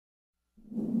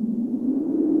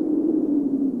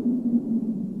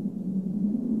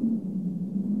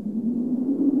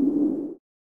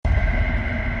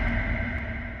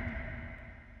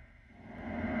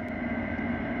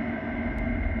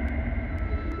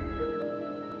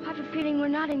I have a feeling we're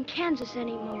not in Kansas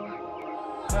anymore.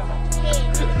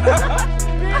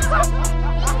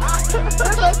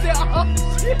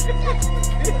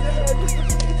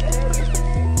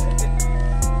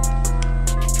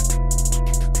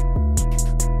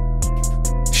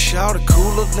 Shout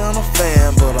cooler than a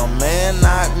fan, but a man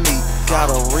not me. Got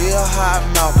a real hot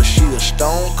mouth, but she a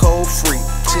stone cold freak.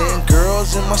 10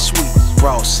 girls in my suite,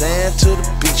 brought sand to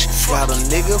the beach. Got a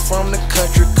nigga from the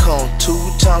country, come 2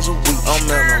 times a week. I'm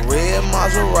in a red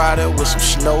Maserati with some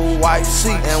snow white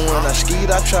seats. And when I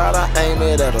skied, I try to aim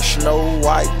it at a snow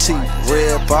white tee.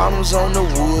 Red bottoms on the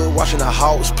wood, watching the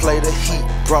Hawks play the Heat.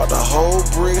 Brought the whole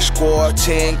brick squad,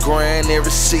 10 grand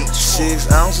every seat.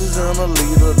 6 ounces in a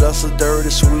liter, that's a dirty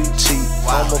sweet tea.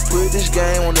 I'ma put this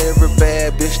game on every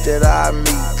bad bitch that I meet.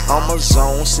 I'm a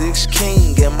zone 6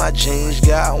 king, and my jeans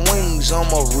got wings. I'm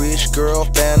a rich girl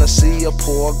fantasy, a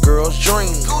poor girl's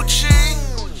dream. Gucci.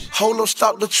 Hold up,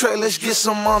 stop the track, let's get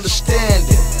some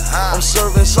understanding. I'm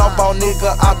serving softball,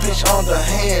 nigga, I pitch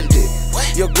underhanded.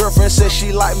 Your girlfriend says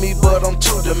she like me, but I'm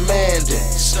too demanding.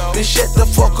 Bitch, shut the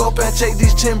fuck up and take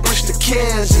these 10 bricks to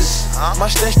Kansas. My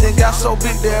stash thing got so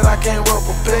big that I can't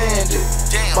rubber band it.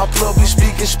 My plug be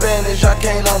speaking Spanish, I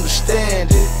can't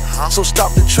understand it. So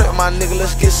stop the track, my nigga,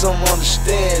 let's get some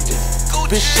understanding.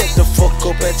 Bitch, shut the fuck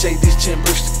up and take these 10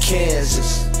 bricks to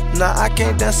Kansas. Nah, I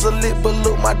can't dance a lick, but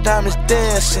look, my diamonds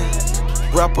dancing.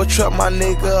 Rap or trap, my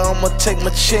nigga, I'ma take my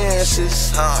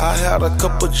chances. I had a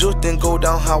couple juice, then go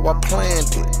down how I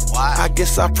planned it. I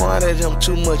guess I fronted him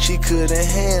too much, he couldn't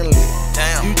handle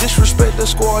it. You disrespect the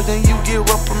squad, then you get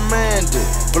reprimanded.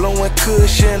 Blowing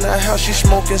kush in the house, she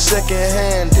smoking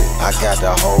second-handed. I got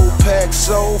the whole pack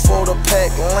sold for the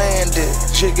pack landed.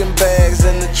 Chicken bags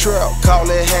in the trap, call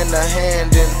it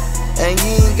hand-to-handing. And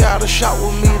you ain't got a shot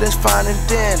with me, that's fine and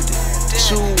dandy.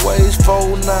 2 ways,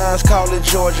 4 nines, call it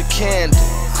Georgia candy.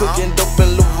 Cooking dope in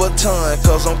Louis Vuitton,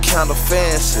 cause I'm kinda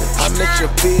fancy. I met your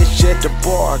bitch at the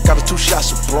bar, got her 2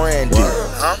 shots of brandy.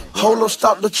 Hold up,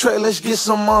 stop the track, let's get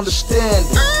some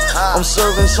understanding. I'm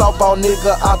serving softball,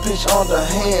 nigga, I pitch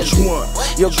underhanded.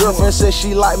 Your girlfriend says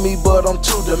she like me, but I'm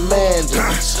too demanding.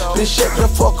 Bitch, shut the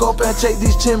fuck up and take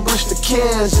these 10 bricks to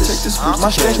Kansas.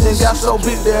 My stash thing got so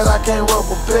big that I can't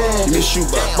rubber band it.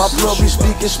 My plug be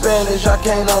speaking Spanish, I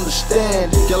can't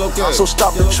understand it. So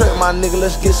stop the track, my nigga,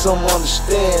 let's get some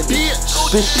understanding.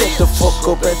 Bitch, shut the fuck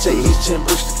up and take these 10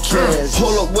 bricks to Kansas.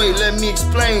 Hold up, wait, let me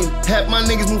explain. Half my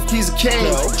niggas move keys of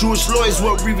cane. Jewish lawyers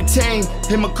what we retain.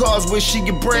 Hit my cars where she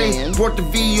get brain. Brought the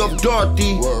V up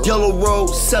Dorothy. Yellow road,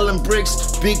 selling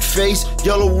bricks. Big face,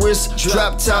 yellow wrist,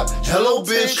 drop top. Hello,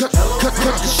 bitch. Cut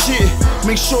the shit.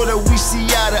 Make sure that we see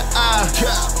eye to eye.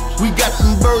 We got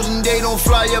them birds and they don't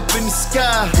fly up in the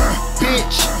sky.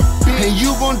 Bitch. And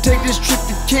you gon' take this trip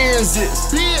to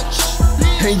Kansas. Bitch.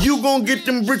 And you gon' get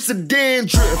them bricks of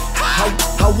dandruff.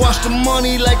 I wash the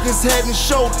money like it's head and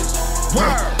shoulders.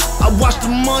 I wash the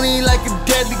money like a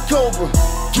deadly cobra.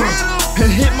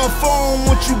 And hit my phone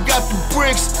once you got the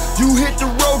bricks. You hit the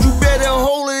road, you better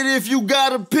hold it if you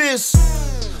gotta piss.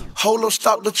 Hold up,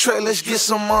 stop the track, let's get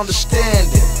some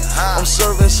understanding. I'm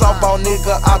serving softball,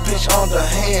 nigga, I pitch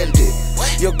underhanded.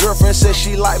 Your girlfriend says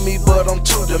she like me, but I'm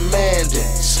too demanding.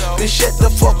 Bitch, shut the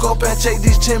fuck up and take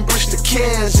these 10 bricks to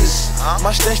Kansas.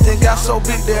 My stash thing got so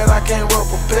big that I can't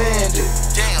rubber band it.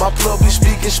 My plug be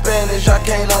speaking Spanish, I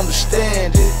can't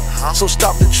understand it. So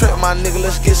stop the track, my nigga,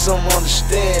 let's get some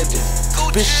understanding.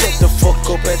 Bitch, shut the fuck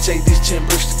up and take these 10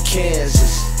 bricks to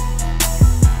Kansas.